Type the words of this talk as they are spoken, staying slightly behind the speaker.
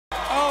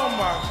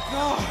my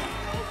God.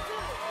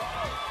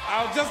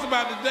 I was just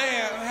about to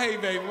dance. Hey,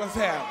 baby, what's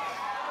happening?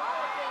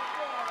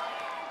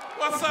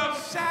 What's up,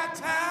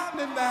 Chi-Town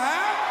in the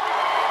house?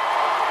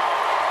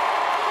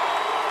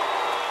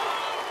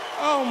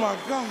 Oh, my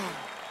God.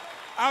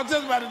 I was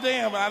just about to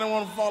dance, but I didn't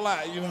want to fall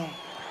out, you know.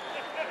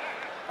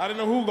 I didn't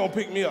know who was going to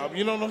pick me up,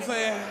 you know what I'm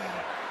saying?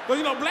 But,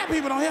 you know, black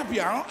people don't help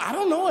you. I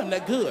don't know him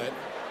that good.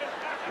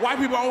 White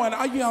people don't want to,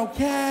 are you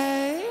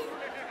okay?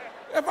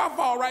 If I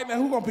fall right now,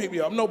 who going to pick me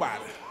up?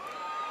 Nobody.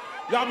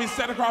 Y'all be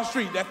sat across the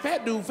street. That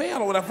fat dude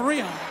fell over there for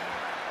real.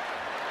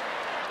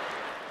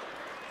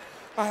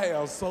 I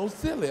am so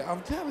silly,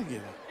 I'm telling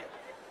you.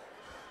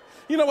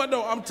 You know what,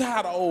 though? I'm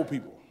tired of old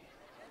people.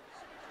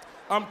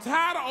 I'm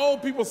tired of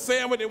old people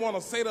saying what they want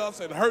to say to us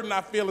and hurting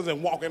our feelings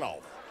and walking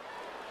off.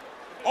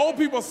 Old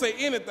people say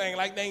anything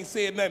like they ain't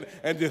said nothing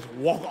and just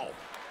walk off.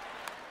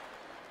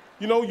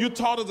 You know, you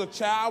taught as a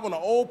child when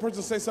an old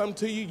person say something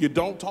to you, you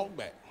don't talk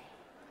back.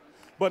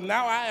 But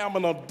now I am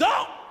an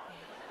adult.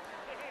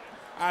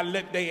 I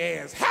let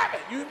their ass have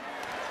it.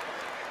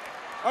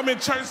 I'm in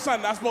church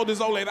Sunday. I spoke to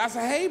this old lady. I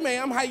said, hey,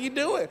 ma'am, how you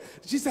doing?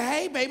 She said,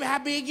 hey, baby, how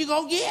big you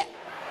gonna get?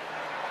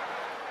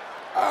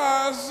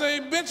 I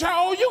said, bitch,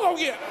 how old you gonna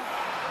get?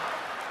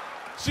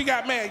 She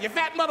got mad. You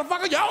fat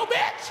motherfucker, you old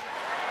bitch.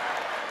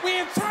 We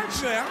in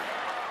church now.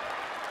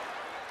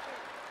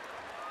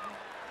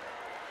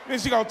 Then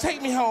she gonna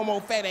take me home,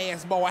 old fat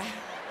ass boy.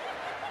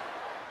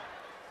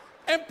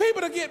 And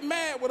people that get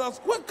mad with us,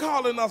 quit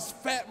calling us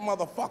fat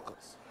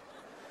motherfuckers.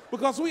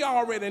 Because we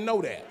already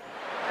know that.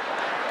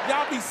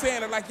 Y'all be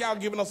saying it like y'all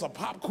giving us a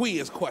pop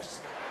quiz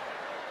question.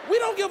 We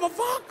don't give a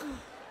fuck.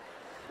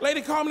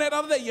 Lady called me that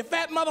other day, you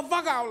fat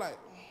motherfucker. I was like,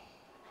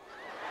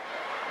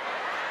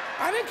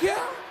 I didn't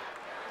care.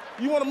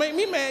 You want to make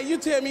me mad, you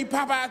tell me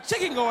Popeye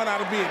chicken going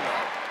out of business.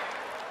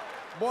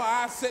 Boy,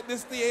 I set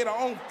this theater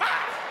on fire.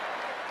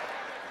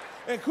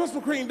 And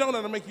Krispy Kreme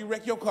donut will make you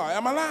wreck your car.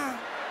 Am I lying?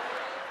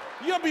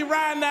 You'll be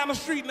riding down the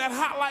street and that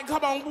hot light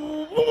come on.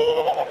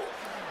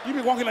 You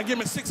be walking like, give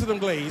me 6 of them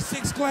glazed.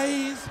 6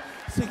 glazed,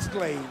 6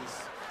 glazed.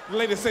 The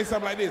lady say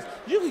something like this,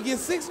 you can get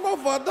 6 more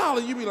for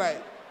 $1. You be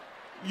like,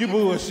 you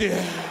bullshit.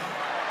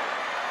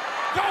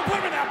 Go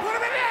put me down, put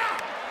me down.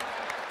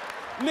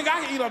 Nigga,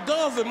 I can eat a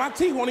dozen, my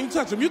teeth won't even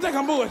touch them. You think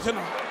I'm bullshit?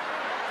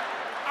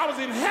 I was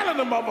inhaling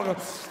them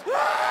motherfuckers.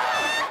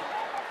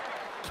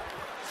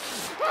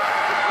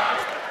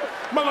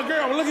 My little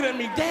girl was looking at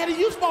me, Daddy,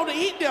 you supposed to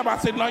eat them. I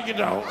said, no, you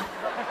don't.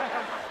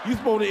 You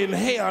supposed to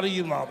inhale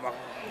these motherfuckers.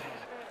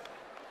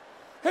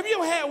 Have you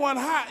ever had one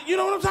hot? You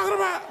know what I'm talking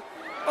about?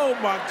 Oh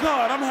my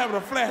God, I'm having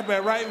a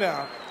flashback right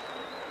now.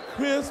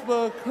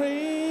 Krispy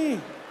Kreme.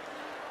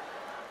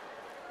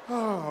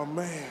 Oh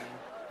man.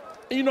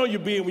 You know you're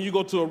being when you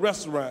go to a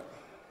restaurant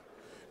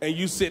and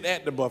you sit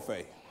at the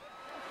buffet.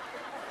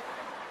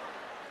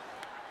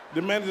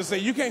 The manager say,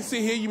 you can't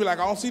sit here. You be like,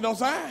 I don't see no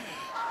sign.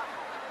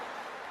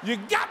 You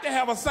got to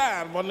have a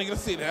sign for a nigga to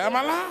sit there. Am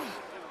I lying?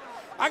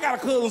 I got a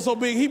cousin so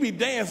big, he be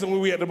dancing when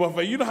we at the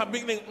buffet. You know how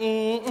big nigga,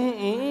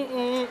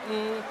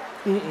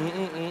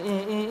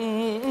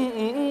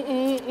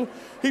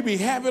 he be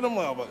happy to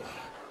mother.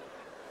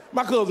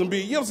 My cousin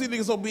big, you ever see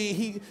nigga so big,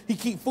 he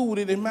keep food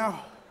in his mouth?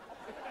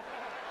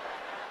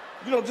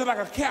 You know, just like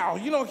a cow.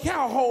 You know, a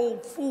cow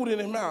hold food in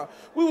his mouth.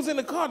 We was in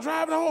the car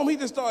driving home, he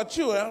just started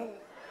chewing.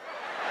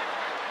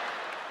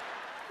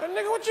 And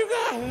nigga, what you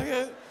got?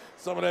 Nigga,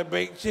 some of that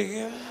baked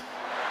chicken.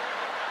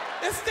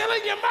 It's still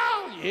in your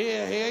mouth.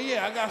 Yeah, hell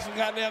yeah. I got some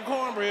goddamn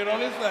cornbread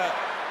on this side.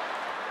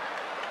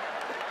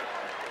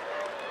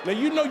 Now,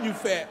 you know you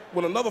fat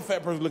when another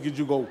fat person look at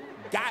you go,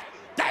 God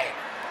damn.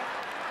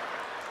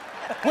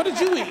 What did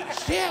you eat?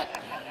 Shit.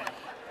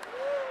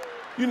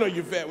 You know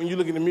you're fat when you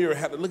look in the mirror,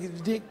 have to look at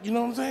your dick, you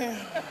know what I'm saying?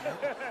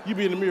 You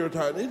be in the mirror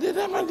tired. Is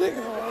that my dick?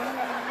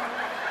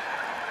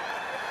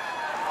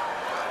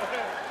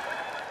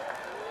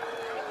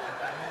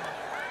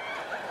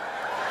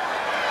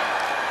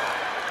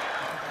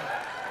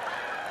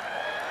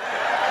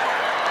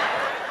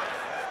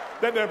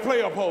 That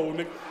player pole,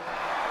 nigga.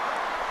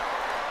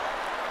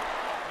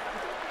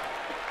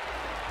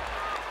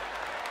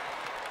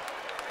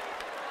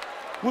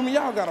 Women,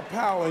 y'all got a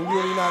power and you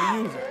ain't know how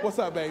to use it. What's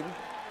up, baby?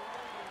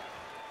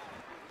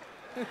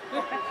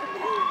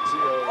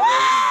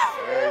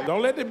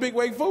 Don't let that big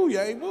weight fool you,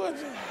 ain't would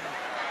you?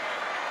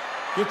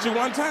 Get you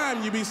one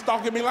time, you be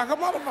stalking me like a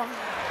motherfucker.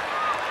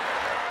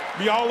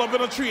 Be all up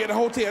in a tree at the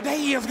hotel. There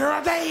he is, girl,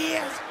 there he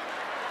is.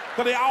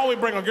 Because they always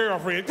bring a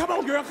girlfriend. Come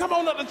on, girl, come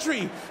on up the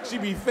tree. She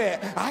be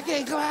fat. I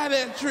can't climb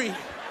that tree.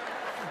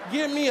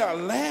 Give me a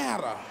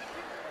ladder.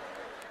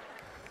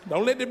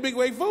 Don't let the big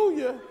weight fool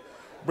you.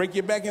 Break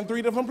your back in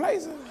 3 different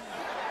places.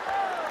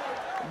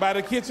 By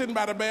the kitchen,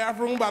 by the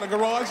bathroom, by the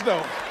garage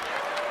door.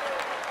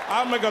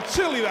 I'll make a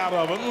chili out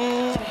of it.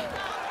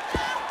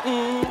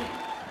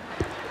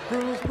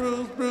 Bruise,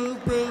 bruise, bruise,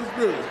 bruise,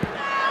 bruise.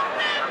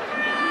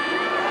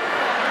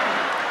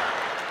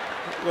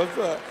 What's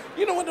up?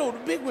 You know what though, the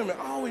big women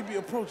always be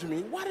approaching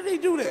me. Why do they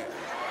do that?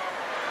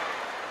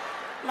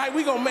 Like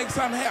we gonna make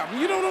something happen,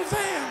 you know what I'm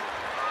saying?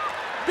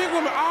 Big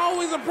women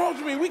always approach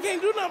me. We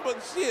can't do nothing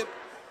but shit.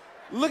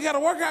 Look at a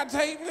workout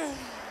tape.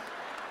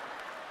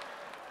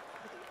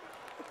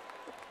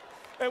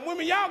 And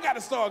women, y'all got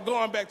to start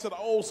going back to the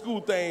old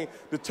school thing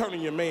to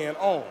turning your man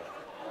on.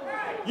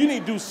 You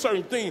need to do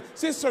certain things.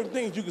 See, certain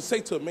things you can say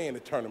to a man to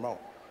turn him on.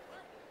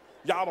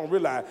 Y'all don't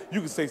realize you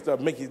can say stuff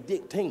make his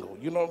dick tingle.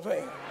 You know what I'm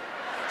saying?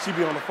 She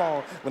be on the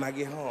phone. When I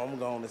get home, I'm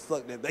going to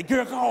suck that. That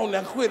girl, come on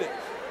now, quit it.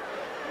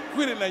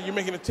 Quit it now, you're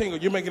making a tingle.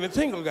 You're making a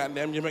tingle,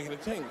 goddamn, you're making a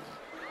tingle.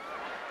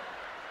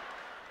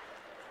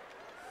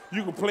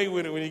 You can play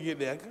with it when you get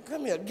there.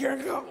 Come here, girl,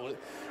 go.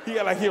 He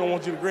got like he don't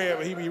want you to grab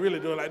it. He be really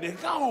doing like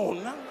this. Go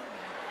on now.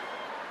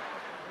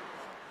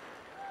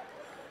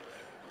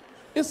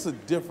 It's a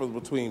difference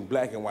between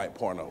black and white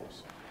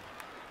pornos.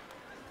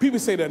 People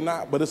say they're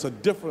not, but it's a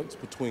difference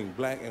between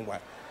black and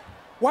white.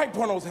 White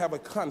pornos have a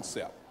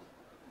concept.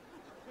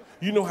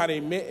 You know how they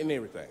met and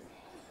everything.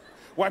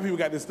 White people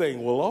got this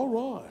thing, well,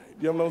 all right.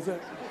 You know what I'm saying?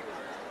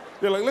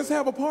 They're like, let's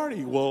have a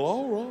party. Well,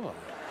 all right.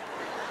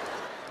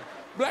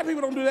 Black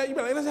people don't do that. You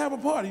be like, let's have a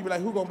party. You be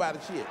like, who gonna buy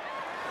the shit?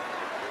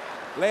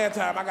 Last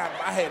time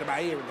I had to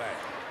buy everything.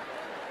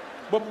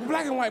 But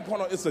black and white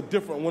porno, it's a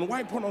different. When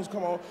white pornos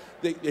come on,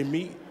 they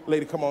meet,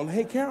 lady come on,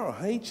 hey, Carol,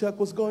 hey, Chuck,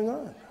 what's going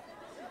on?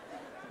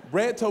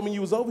 Brad told me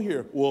you was over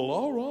here. Well,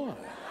 all right.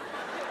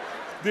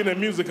 Then the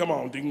music come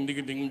on. Ding,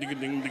 ding, ding, ding, ding,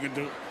 ding, ding,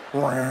 ding.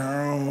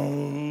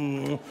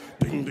 Ding,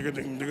 ding, ding,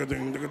 ding, ding,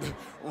 ding, ding.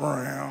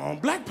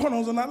 Black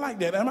pornos are not like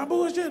that. Am I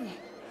bullshitting?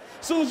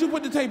 As soon as you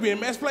put the tape in,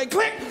 match play,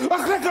 click, click,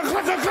 click, click, click,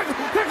 click, click,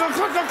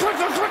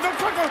 click, click,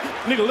 click.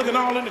 Nigga looking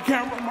all in the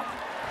camera.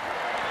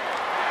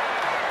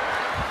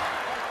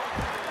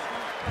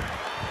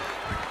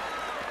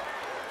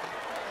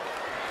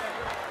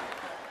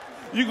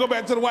 You go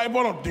back to the white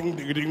porno, ding,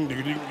 ding, ding,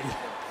 ding, ding.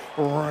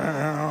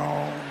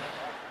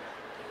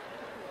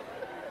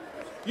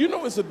 You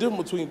know it's a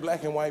difference between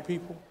black and white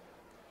people?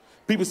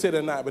 People say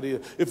they're not, but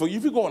it is. If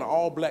you go in an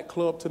all-black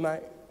club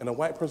tonight and a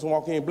white person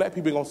walk in, black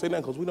people ain't gonna say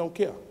nothing because we don't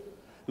care.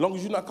 As long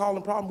as you're not causing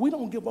a problem, we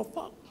don't give a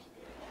fuck.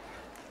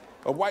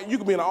 A white, you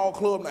could be in an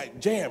all-club night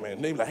jamming,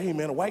 and they be like, hey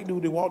man, a white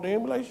dude, they walked in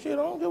and be like, shit, I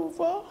don't give a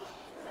fuck.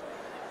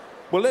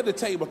 But let the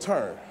table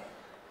turn.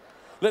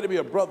 Let it be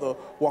a brother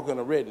walking in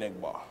a redneck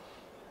bar.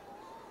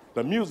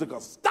 The music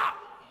will stop.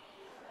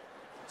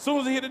 As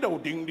soon as he hit the door,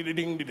 ding, ding,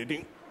 ding, ding,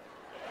 ding.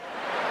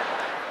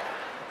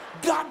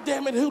 God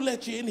damn it, who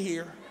let you in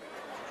here?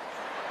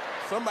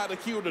 Somebody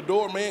killed the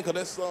doorman because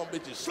that son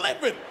bitch is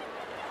slipping.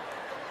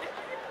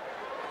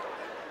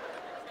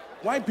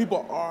 White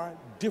people are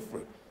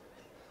different.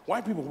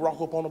 White people rock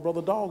up on a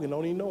brother dog and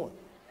don't even know it.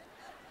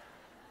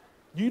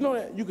 You know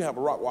that? You can have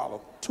a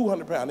Rottweiler,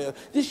 200 pounds.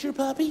 This your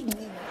puppy?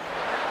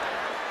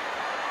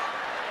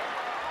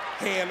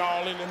 Hand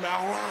all in the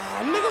mouth.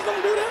 Niggas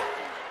don't do that.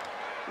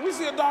 We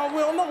see a dog we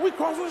don't know, we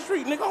cross the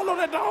street. Nigga don't know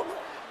that dog.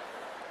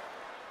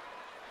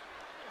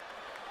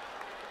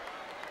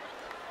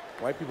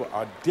 White people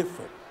are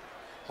different.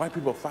 White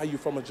people fire you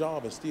from a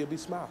job and still be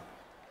smiling.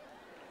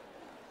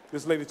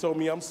 This lady told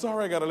me, I'm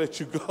sorry, I gotta let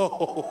you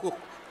go.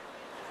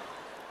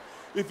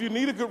 If you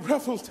need a good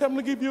reference, tell them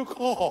to give you a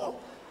call.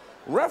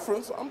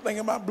 Reference? I'm thinking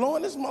about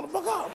blowing this motherfucker up.